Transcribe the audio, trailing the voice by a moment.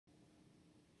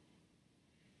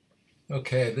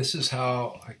Okay, this is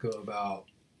how I go about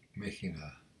making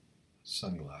a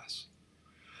sunglass.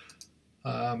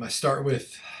 I start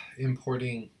with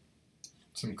importing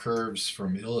some curves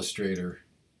from Illustrator.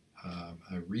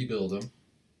 I rebuild them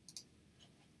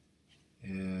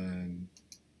and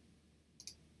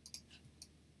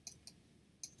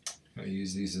I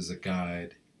use these as a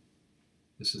guide.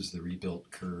 This is the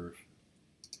rebuilt curve.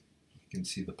 You can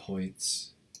see the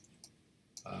points,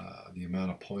 the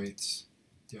amount of points.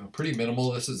 You know, pretty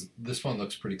minimal. This one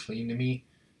looks pretty clean to me.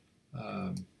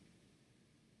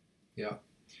 Yeah.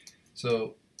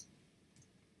 So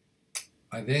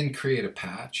I then create a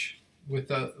patch with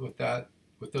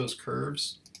those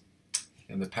curves,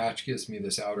 and the patch gives me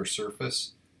this outer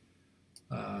surface.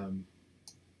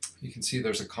 You can see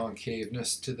there's a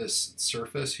concaveness to this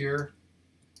surface here.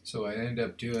 So what I end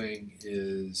up doing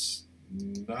is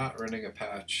not running a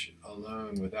patch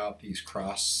alone without these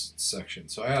cross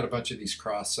sections. So I had a bunch of these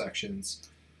cross sections.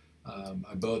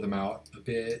 I bow them out a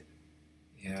bit,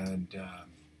 and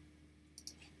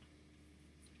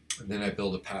then I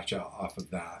build a patch out off of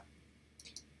that,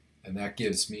 and that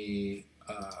gives me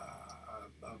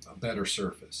a better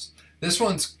surface. This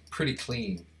one's pretty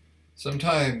clean.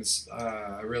 Sometimes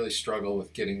I really struggle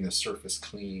with getting the surface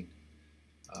clean,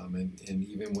 and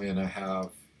even when I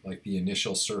have like the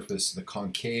initial surface, the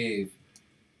concaveness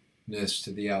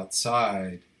to the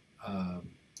outside,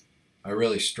 I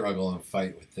really struggle and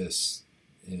fight with this,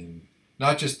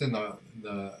 not just in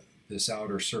this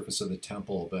outer surface of the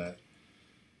temple, but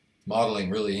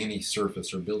modeling really any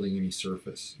surface or building any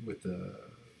surface with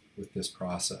this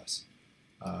process.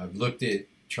 I've looked at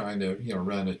trying to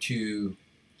run a two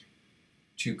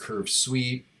curve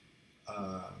sweep,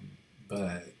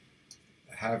 but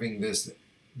having this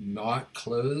not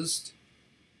closed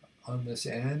on this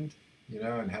end,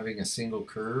 and having a single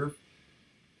curve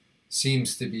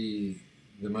seems to be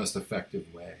the most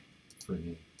effective way for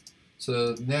me.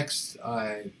 So next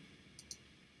I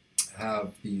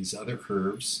have these other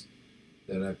curves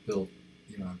that I've built,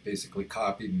 I've basically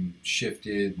copied and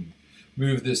shifted and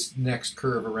moved this next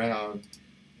curve around,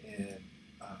 and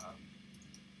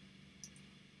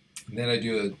then I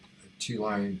do a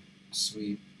two-line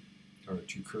sweep or a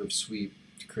two-curve sweep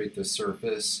to create this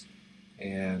surface,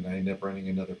 and I end up running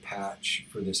another patch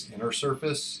for this inner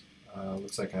surface.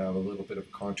 Looks like I have a little bit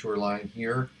of contour line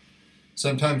here.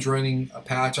 Sometimes running a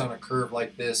patch on a curve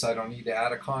like this, I don't need to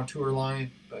add a contour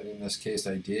line, but in this case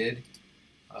I did.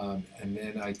 And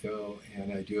then I go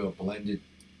and I do a blended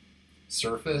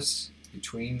surface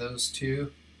between those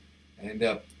two. I end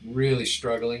up really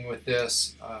struggling with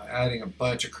this, adding a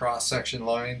bunch of cross-section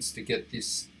lines to get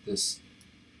this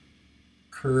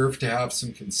curve to have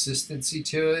some consistency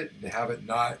to it, to have it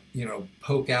not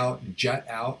poke out and jut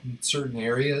out in certain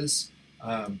areas.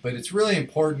 But it's really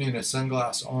important in a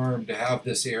sunglass arm to have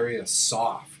this area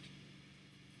soft,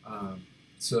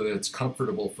 so that it's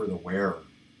comfortable for the wearer.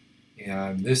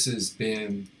 And this has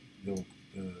been the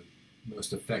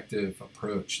most effective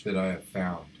approach that I have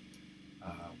found.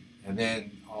 And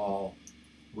then I'll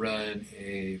run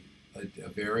a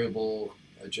variable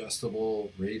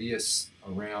adjustable radius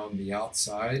around the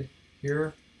outside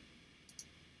here.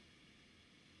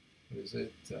 What is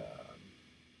it?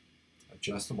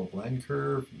 Adjustable blend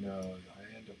curve? No,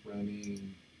 I end up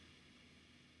running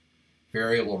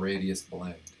variable radius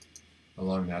blend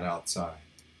along that outside.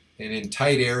 And in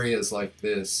tight areas like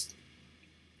this,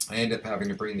 I end up having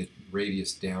to bring the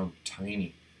radius down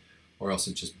tiny, or else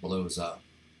it just blows up.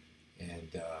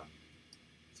 And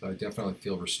so I definitely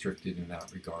feel restricted in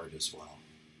that regard as well.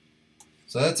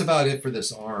 So that's about it for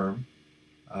this arm.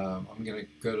 I'm going to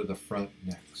go to the front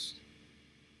next.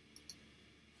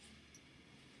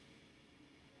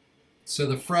 So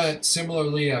the front,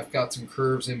 similarly, I've got some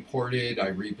curves imported. I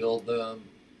rebuild them,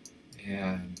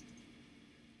 and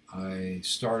I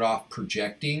start off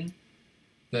projecting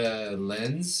the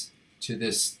lens to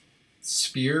this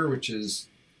sphere, which is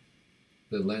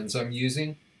the lens I'm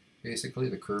using, basically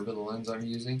the curve of the lens I'm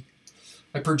using.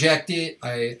 I project it.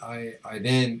 I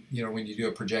then, when you do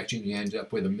a projection, you end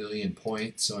up with a million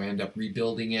points, so I end up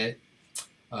rebuilding it.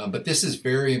 But this is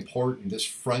very important, this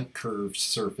front curved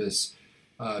surface,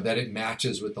 that it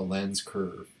matches with the lens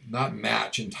curve. Not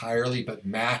match entirely, but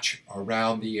match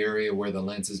around the area where the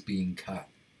lens is being cut.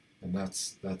 And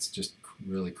that's just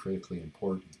really critically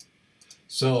important.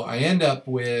 So I end up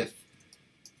with,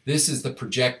 this is the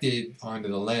projected onto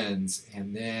the lens,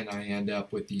 and then I end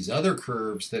up with these other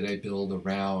curves that I build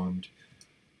around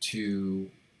to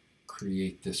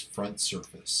create this front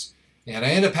surface. And I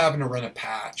end up having to run a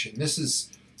patch, and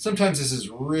sometimes this is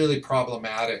really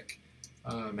problematic,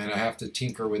 and I have to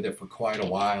tinker with it for quite a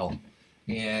while.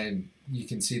 and you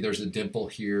can see there's a dimple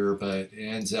here, but it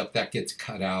ends up that gets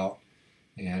cut out,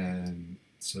 and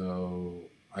so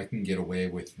I can get away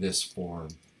with this form.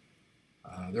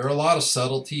 There are a lot of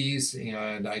subtleties,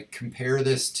 and I compare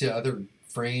this to other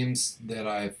frames that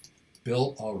I've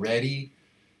built already,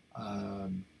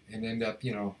 and end up,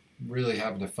 you know, really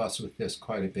having to fuss with this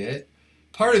quite a bit.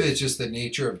 Part of it's just the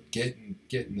nature of getting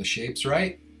the shapes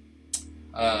right.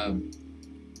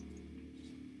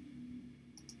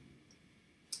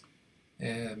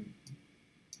 And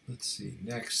let's see,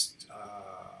 next,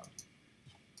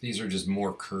 these are just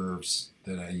more curves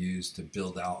that I use to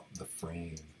build out the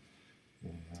frame.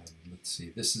 And let's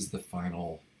see, this is the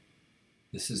final,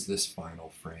 this is this final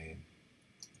frame.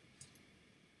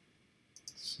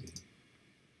 Let's see.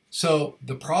 So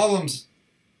the problems,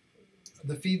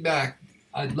 the feedback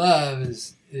I'd love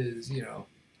is you know,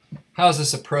 how's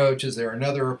this approach? Is there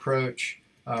another approach?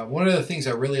 One of the things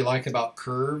I really like about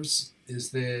curves is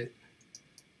that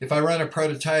if I run a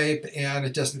prototype and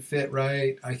it doesn't fit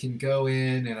right, I can go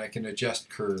in and I can adjust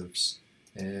curves,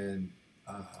 and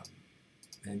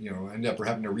you know, end up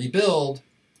having to rebuild,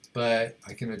 but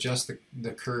I can adjust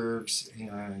the curves,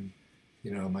 and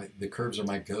you know, the curves are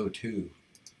my go-to.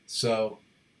 So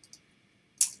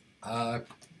I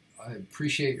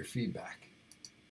appreciate your feedback.